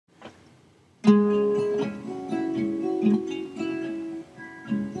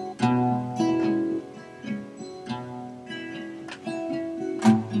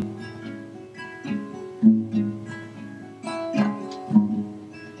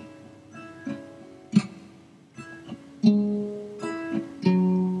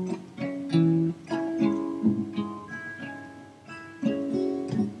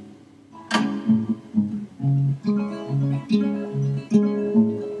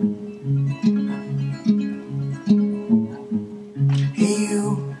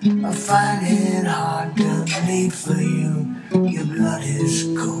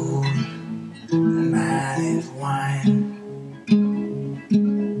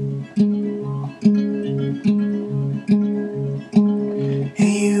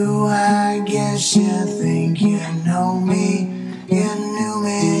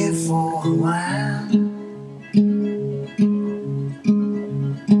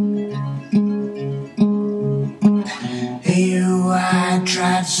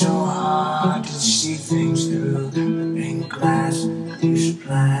tried so hard to see things through the pink glass you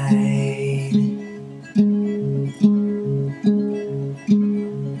supplied.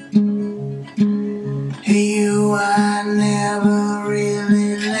 Hey you, I never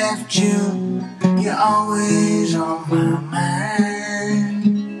really left you. You're always on my mind.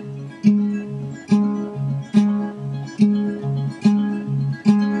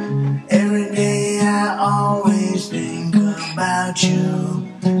 Every day I always think about you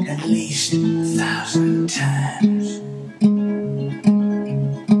at least 1,000 times.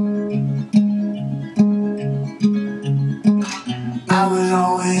 I was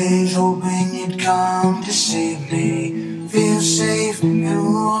always hoping you'd come to save me, feel safe and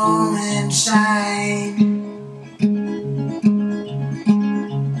warm inside.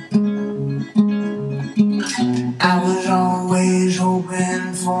 I was always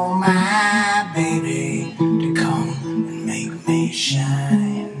hoping for my baby to come and make me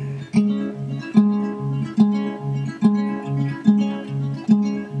shine.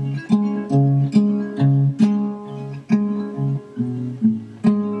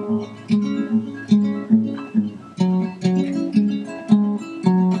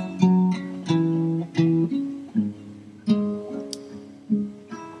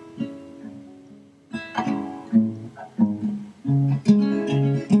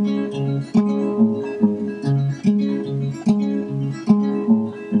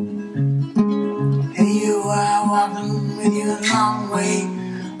 Walking with you a long way,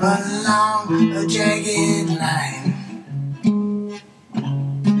 along a jagged line.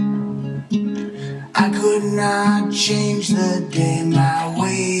 I could not change the day, my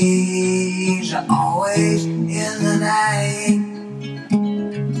ways are always in the night.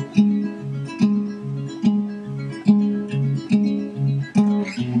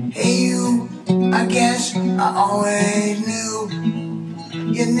 Hey you, I guess I always knew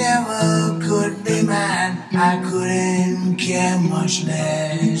you never could be mine. I couldn't care much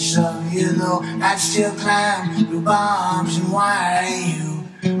less of you, though I'd still climb through barbs and wire you,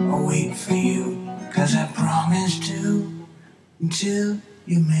 or wait for you, 'cause I promised to, until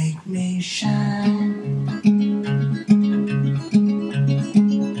you make me shine.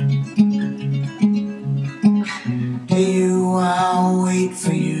 Hey you, I'll wait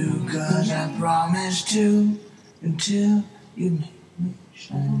for you, 'cause I promised to, until you make me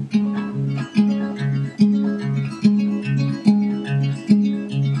shine.